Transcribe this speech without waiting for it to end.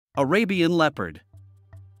Arabian Leopard.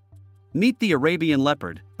 Meet the Arabian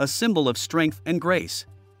leopard, a symbol of strength and grace.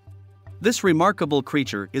 This remarkable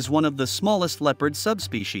creature is one of the smallest leopard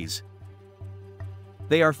subspecies.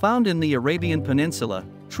 They are found in the Arabian Peninsula,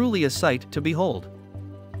 truly a sight to behold.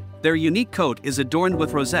 Their unique coat is adorned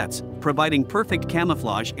with rosettes, providing perfect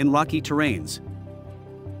camouflage in rocky terrains.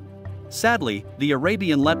 Sadly, the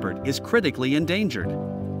Arabian leopard is critically endangered.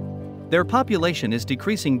 Their population is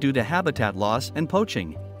decreasing due to habitat loss and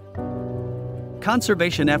poaching.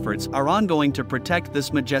 Conservation efforts are ongoing to protect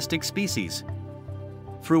this majestic species.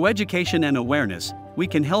 Through education and awareness, we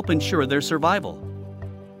can help ensure their survival.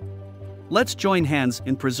 Let's join hands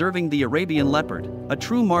in preserving the Arabian leopard, a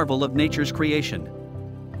true marvel of nature's creation.